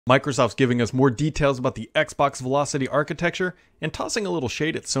Microsoft's giving us more details about the Xbox Velocity architecture and tossing a little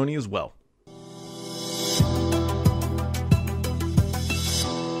shade at Sony as well.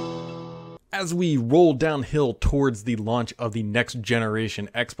 As we roll downhill towards the launch of the next generation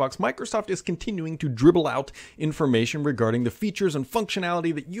Xbox, Microsoft is continuing to dribble out information regarding the features and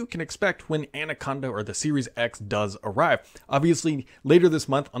functionality that you can expect when Anaconda or the Series X does arrive. Obviously, later this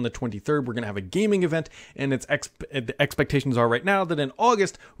month on the 23rd, we're going to have a gaming event, and the expectations are right now that in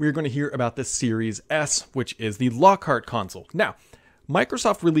August, we're going to hear about the Series S, which is the Lockhart console. Now,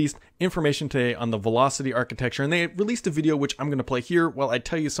 Microsoft released information today on the Velocity architecture, and they released a video which I'm going to play here while I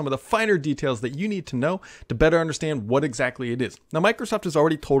tell you some of the finer details that you need to know to better understand what exactly it is. Now, Microsoft has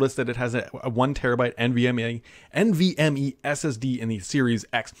already told us that it has a 1 terabyte NVMe SSD in the Series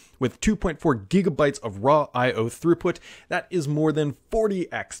X with 2.4 gigabytes of raw I/O throughput. That is more than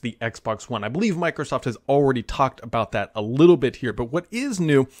 40x the Xbox One. I believe Microsoft has already talked about that a little bit here, but what is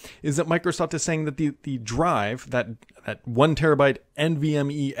new is that Microsoft is saying that the drive, that 1 terabyte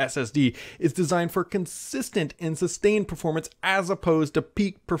NVMe SSD, is designed for consistent and sustained performance as opposed to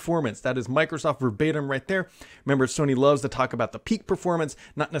peak performance. That is Microsoft verbatim right there. Remember, Sony loves to talk about the peak performance,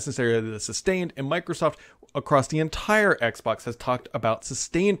 not necessarily the sustained, and Microsoft across the entire Xbox has talked about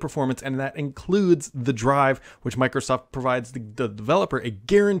sustained performance, and that includes the drive, which Microsoft provides the developer a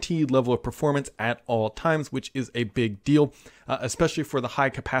guaranteed level of performance at all times, which is a big deal, especially for the high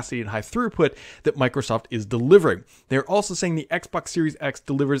capacity and high throughput that Microsoft is delivering. They're also saying the Xbox Series X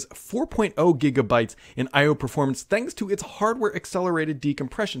delivers 4.0 gigabytes in I/O performance thanks to its hardware accelerated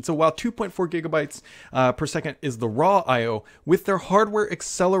decompression. So while 2.4 gigabytes per second is the raw I/O, with their hardware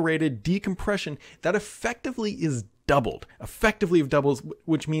accelerated decompression, that effectively doubles,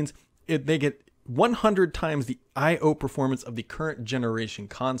 which means they get 100 times the I/O performance of the current generation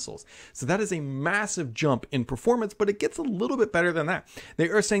consoles. So that is a massive jump in performance, but it gets a little bit better than that. They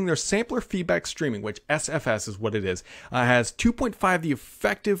are saying their sampler feedback streaming, which SFS is what it is, has 2.5 the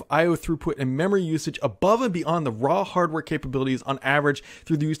effective I/O throughput and memory usage above and beyond the raw hardware capabilities on average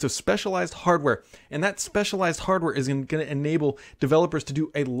through the use of specialized hardware. And that specialized hardware is going to enable developers to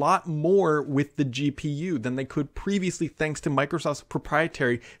do a lot more with the GPU than they could previously thanks to Microsoft's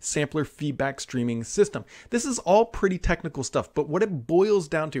proprietary sampler feedback streaming system. This is all pretty technical stuff, but what it boils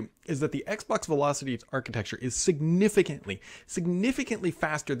down to is that the Xbox Velocity architecture is significantly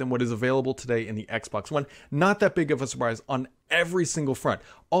faster than what is available today in the Xbox One. Not that big of a surprise on every single front.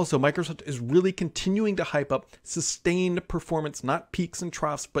 Also, Microsoft is really continuing to hype up sustained performance, not peaks and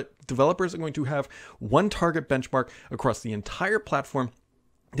troughs, but developers are going to have one target benchmark across the entire platform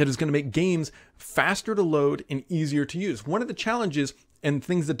that is going to make games faster to load and easier to use. One of the challenges and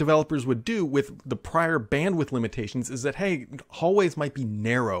things that developers would do with the prior bandwidth limitations is that, hey, hallways might be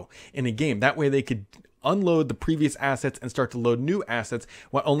narrow in a game. That way they could unload the previous assets and start to load new assets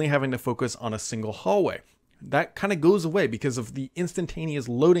while only having to focus on a single hallway. That kind of goes away because of the instantaneous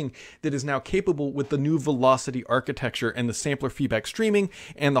loading that is now capable with the new Velocity architecture and the sampler feedback streaming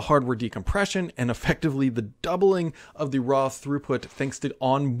and the hardware decompression and effectively the doubling of the raw throughput thanks to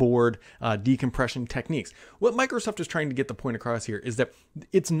onboard decompression techniques. What Microsoft is trying to get the point across here is that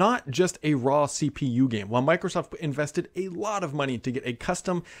it's not just a raw CPU game. While Microsoft invested a lot of money to get a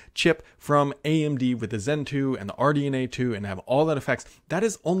custom chip from AMD with the Zen 2 and the RDNA 2 and have all that effects, that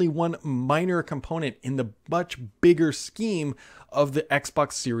is only one minor component in the much bigger scheme of the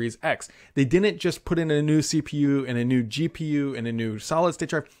Xbox Series X. They didn't just put in a new CPU and a new GPU and a new solid state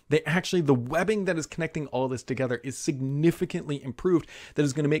drive. The webbing that is connecting all this together is significantly improved. That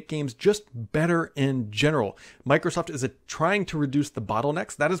is going to make games just better in general. Microsoft is trying to reduce the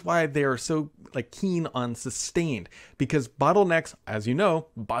bottlenecks. That is why they are so keen on sustained, because bottlenecks, as you know,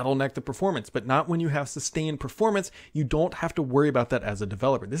 bottleneck the performance, but not when you have sustained performance. You don't have to worry about that as a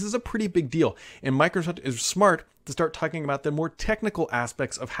developer. This is a pretty big deal, and Microsoft is smart to start talking about the more technical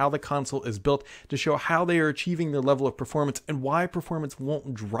aspects of how the console is built to show how they are achieving their level of performance and why performance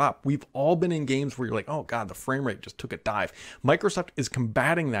won't drop. We've all been in games where you're like, oh God, the frame rate just took a dive. Microsoft is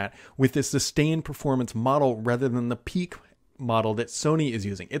combating that with this sustained performance model rather than the peak model that Sony is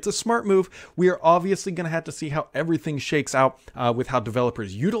using. It's a smart move. We are obviously going to have to see how everything shakes out with how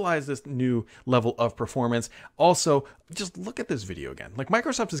developers utilize this new level of performance. Also, just look at this video again.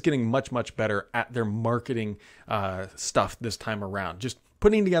 Microsoft is getting much better at their marketing stuff this time around. Just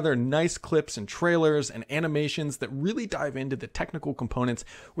putting together nice clips and trailers and animations that really dive into the technical components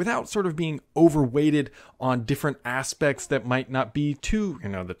without sort of being overweighted on different aspects that might not be too,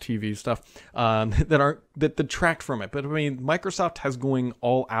 the TV stuff that detract from it. But I mean, Microsoft has going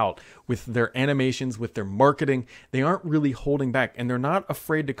all out with their animations, with their marketing. They aren't really holding back, and they're not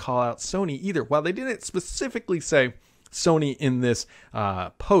afraid to call out Sony either. While they didn't specifically say Sony in this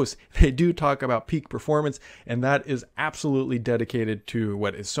post, they do talk about peak performance, and that is absolutely dedicated to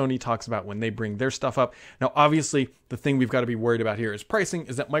what Sony talks about when they bring their stuff up. Now, obviously, the thing we've got to be worried about here is pricing,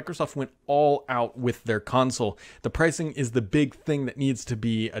 is that Microsoft went all out with their console. The pricing is the big thing that needs to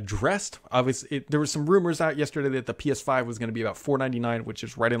be addressed. Obviously, there were some rumors out yesterday that the PS5 was going to be about $499, which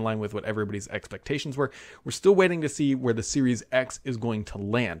is right in line with what everybody's expectations were. We're still waiting to see where the Series X is going to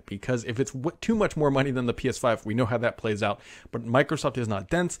land, because if it's too much more money than the PS5, we know how that plays out. But Microsoft is not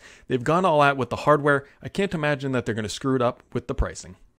dense. They've gone all out with the hardware. I can't imagine that they're going to screw it up with the pricing.